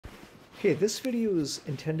Okay, this video is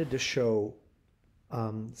intended to show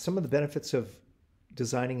some of the benefits of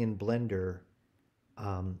designing in Blender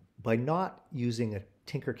by not using a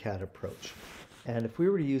Tinkercad approach. And if we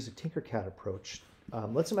were to use a Tinkercad approach,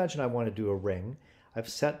 let's imagine I want to do a ring. I've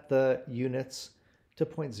set the units to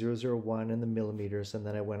 0.001 in the millimeters, and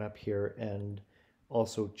then I went up here and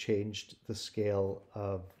also changed the scale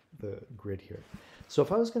of the grid here. So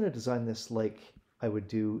if I was going to design this like I would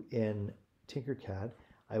do in Tinkercad,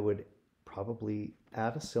 I would probably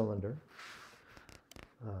add a cylinder,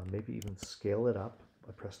 maybe even scale it up.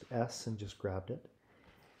 I pressed S and just grabbed it.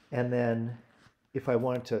 And then if I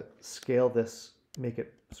wanted to scale this, make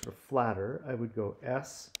it sort of flatter, I would go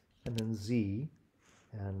S and then Z,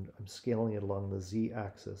 and I'm scaling it along the Z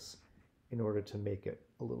axis in order to make it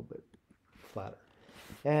a little bit flatter.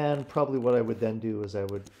 And probably what I would then do is I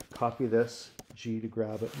would copy this, G to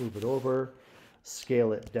grab it, move it over,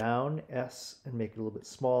 scale it down, S, and make it a little bit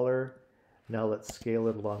smaller. Now let's scale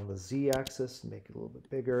it along the Z axis and make it a little bit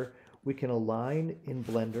bigger. We can align in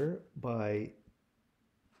Blender by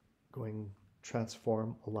going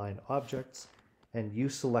transform, align objects, and you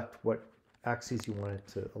select what axes you want it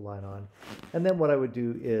to align on. And then what I would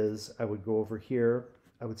do is I would go over here,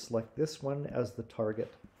 I would select this one as the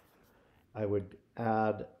target. I would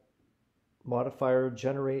add modifier,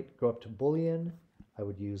 generate, go up to Boolean. I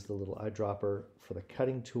would use the little eyedropper for the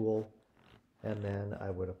cutting tool, and then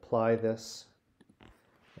I would apply this,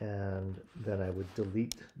 and then I would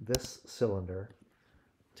delete this cylinder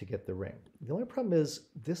to get the ring. The only problem is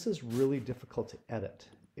this is really difficult to edit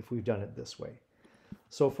if we've done it this way.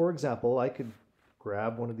 So for example, I could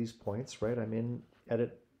grab one of these points, right? I'm in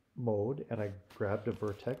edit mode and I grabbed a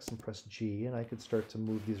vertex and pressed G, and I could start to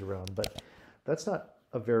move these around, but that's not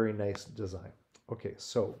a very nice design. Okay,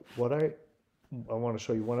 so what I want to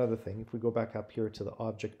show you one other thing. If we go back up here to the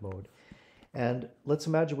object mode, and let's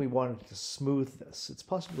imagine we wanted to smooth this. It's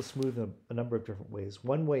possible to smooth in a number of different ways.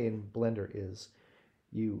 One way in Blender is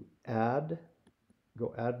you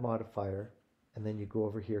go add modifier, and then you go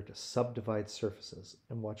over here to subdivide surfaces,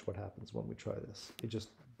 and watch what happens when we try this. It just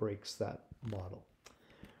breaks that model.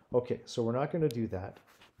 Okay, so we're not going to do that.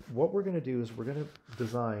 What we're going to do is we're going to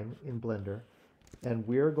design in Blender, and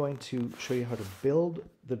we're going to show you how to build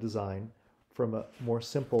the design from a more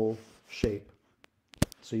simple shape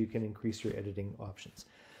so you can increase your editing options.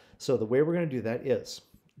 So the way we're going to do that is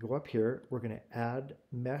go up here, we're going to add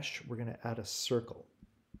mesh, we're going to add a circle.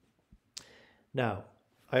 Now,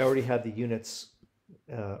 I already had the units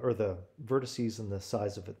or the vertices and the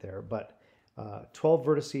size of it there, but 12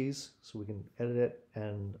 vertices, so we can edit it,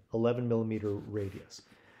 and 11 millimeter radius.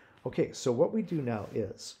 Okay, so what we do now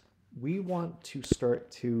is we want to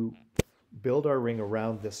start to build our ring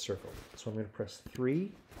around this circle. So I'm going to press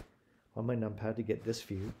 3 on my numpad to get this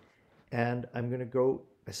view, and I'm going to go,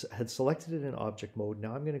 I had selected it in object mode,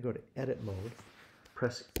 now I'm going to go to edit mode,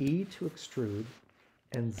 press E to extrude,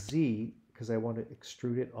 and Z because I want to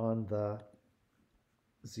extrude it on the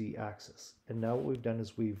Z axis. And now what we've done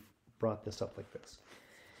is we've brought this up like this.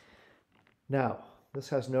 Now, this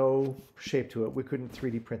has no shape to it. We couldn't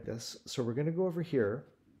 3D print this. So we're going to go over here.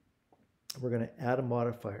 We're going to add a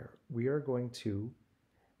modifier. We are going to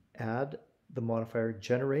add the modifier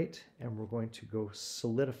generate, and we're going to go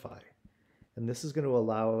solidify. And this is going to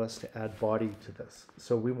allow us to add body to this.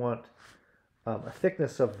 So we want a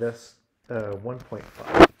thickness of this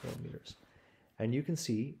 1.5 millimeters. And you can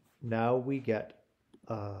see now we get,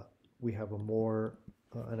 we have a more,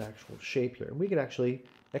 an actual shape here. And we could actually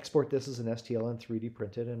export this as an STL and 3D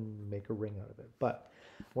print it and make a ring out of it. But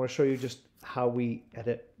I want to show you just how we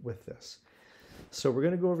edit with this. So we're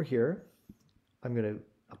going to go over here. I'm going to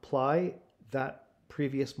apply that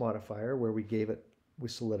previous modifier where we gave it, we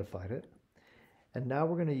solidified it. And now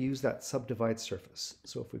we're going to use that subdivide surface.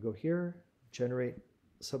 So if we go here, generate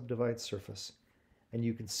subdivide surface, and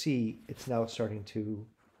you can see it's now starting to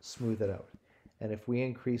smooth it out. And if we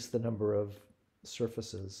increase the number of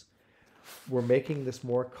surfaces, we're making this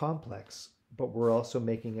more complex, but we're also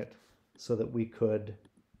making it so that we could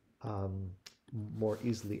more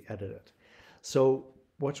easily edit it. So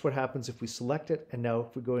watch what happens if we select it, and now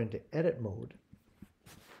if we go into edit mode,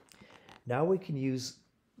 now we can use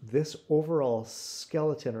this overall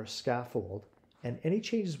skeleton or scaffold, and any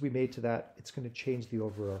changes we made to that, it's going to change the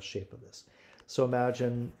overall shape of this. So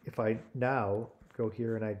imagine if I now go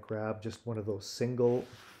here and I grab just one of those single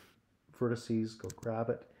vertices, go grab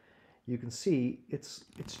it, you can see it's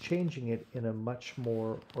changing it in a much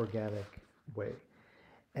more organic way.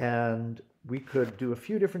 And we could do a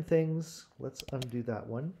few different things. Let's undo that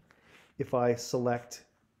one. If I select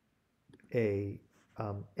a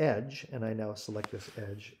edge, and I now select this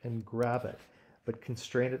edge and grab it, but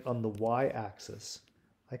constrain it on the y-axis,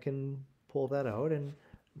 I can pull that out, and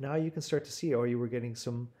now you can start to see, oh, you were getting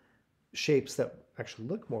some shapes that actually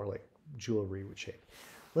look more like jewelry would shape.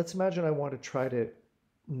 Let's imagine I want to try to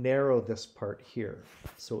narrow this part here.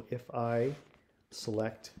 So if I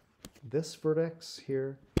select this vertex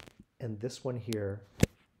here and this one here,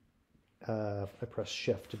 I press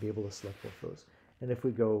shift to be able to select both those. And if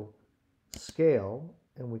we go scale,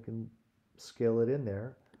 and we can scale it in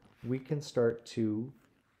there, we can start to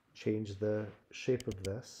change the shape of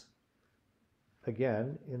this,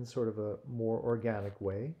 again, in sort of a more organic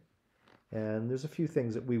way. And there's a few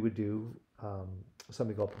things that we would do,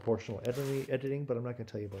 something called proportional editing, but I'm not going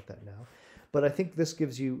to tell you about that now. But I think this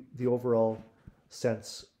gives you the overall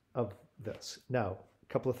sense of this. Now,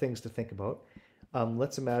 a couple of things to think about.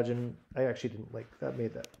 Let's imagine, I actually didn't like that,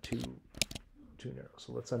 made that too narrow,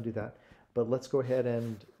 so let's undo that. But let's go ahead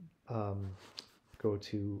and go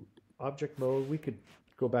to object mode. We could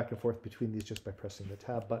go back and forth between these just by pressing the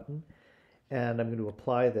tab button. And I'm going to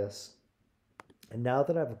apply this. And now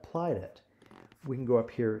that I've applied it, we can go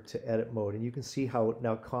up here to edit mode, and you can see how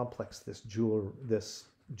now complex this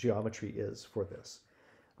geometry is for this.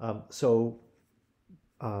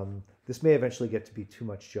 This may eventually get to be too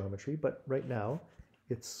much geometry, but right now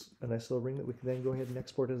it's a nice little ring that we can then go ahead and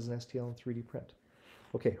export it as an STL and 3D print.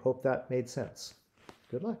 Okay, hope that made sense.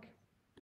 Good luck.